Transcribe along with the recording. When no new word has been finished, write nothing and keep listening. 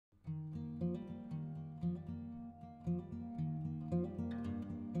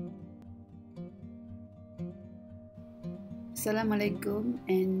Assalamualaikum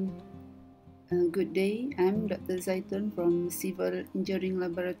and good day. I'm Dr. Zaitun from Civil Engineering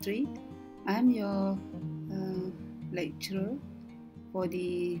Laboratory. I'm your lecturer for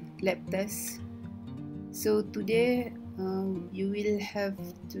the lab test. So today you will have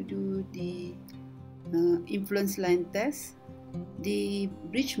to do the influence line test. The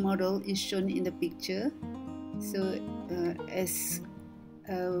bridge model is shown in the picture. So as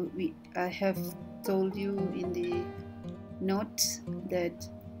I have told you in the note that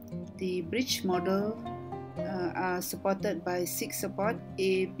the bridge model are supported by 6 support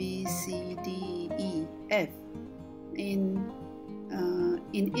A, B, C, D, E, F. In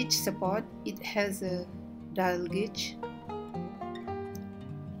each support, it has a dial gauge.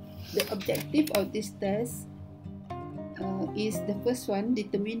 The objective of this test is the first one,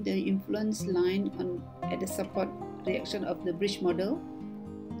 determine the influence line at the support reaction of the bridge model.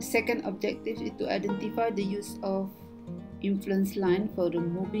 The second objective is to identify the use of influence line for the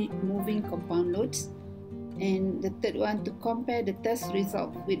moving compound loads, and the third one to compare the test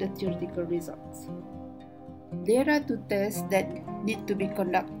result with the theoretical results. There are two tests that need to be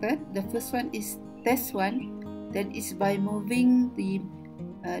conducted. The first one is test 1, that is by moving the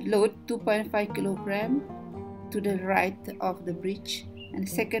load 2.5 kg to the right of the bridge, and the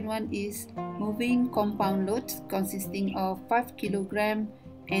second one is moving compound loads consisting of 5 kg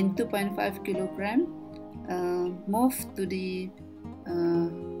and 2.5 kg move to the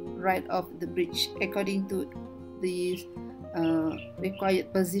right of the bridge according to the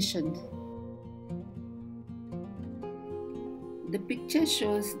required position. The picture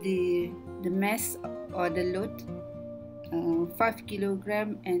shows the mass or the load 5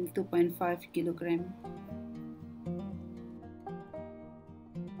 kg and 2.5 kg.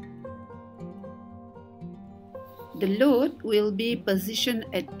 The load will be positioned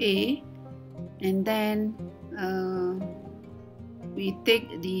at A, and then we take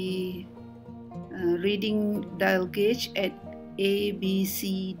the reading dial gauge at A, B,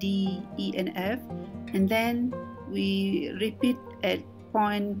 C, D, E, and F, and then we repeat at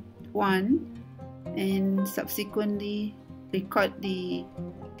point 1 and subsequently record the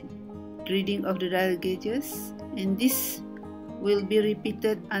reading of the dial gauges, and this will be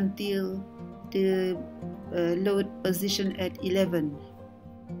repeated until the load position at 11.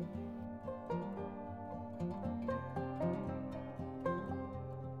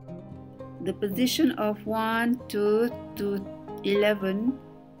 The position of 1, 2 to 11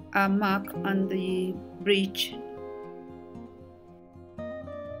 are marked on the bridge.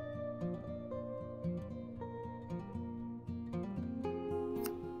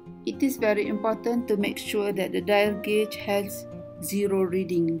 It is very important to make sure that the dial gauge has 0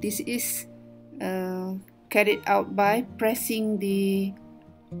 reading. This is carried out by pressing the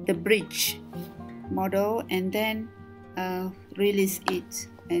bridge model and then release it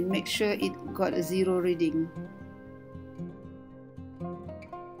and make sure it got a 0 reading.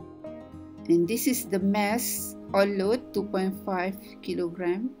 And this is the mass or load 2.5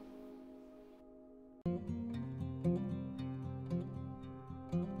 kg.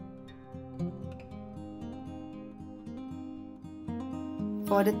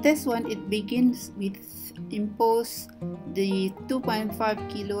 For the test 1, it begins with impose the 2.5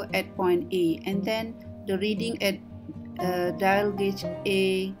 kg at point A, and then the reading at dial gauge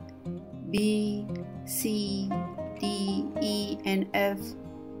A, B, C, D, E, and F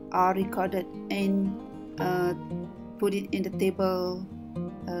are recorded and put it in the table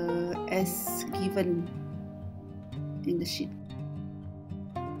as given in the sheet.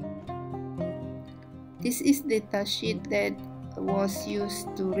 This is data sheet that was used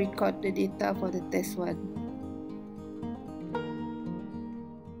to record the data for the test 1.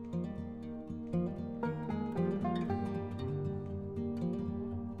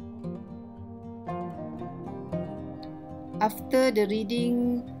 After the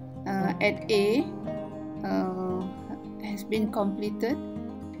reading at A has been completed,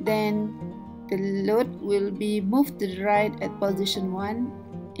 then the load will be moved to the right at position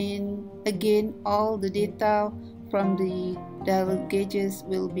 1, and again all the data from the dial gauges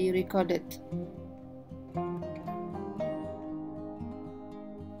will be recorded.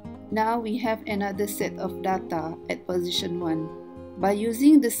 Now we have another set of data at position 1. By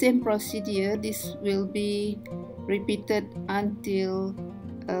using the same procedure, this will be repeated until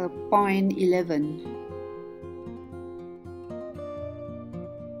point 11.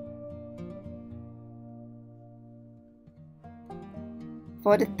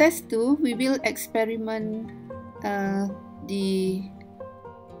 For the test 2, we will experiment the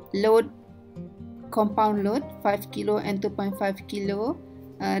load, compound load 5 kg and 2.5 kg.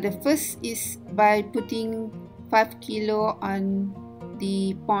 The first is by putting 5 kilo on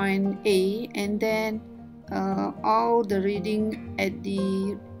the point A, and then all the reading at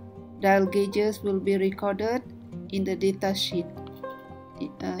the dial gauges will be recorded in the data sheet,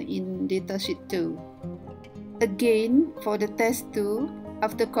 in data sheet 2. Again, for the test 2,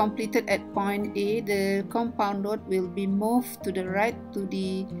 after completed at point A, the compound load will be moved to the right to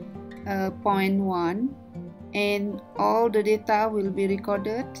the point 1, and all the data will be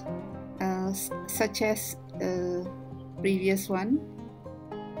recorded such as previous one.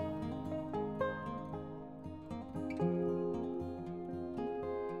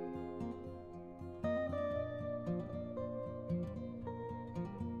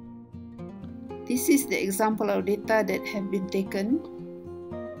 This is the example of data that have been taken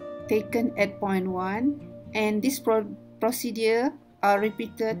at point 1, and this procedure are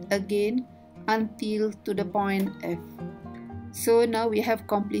repeated again until to the point F. So now we have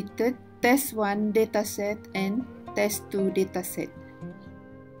completed test 1 dataset and test 2 dataset.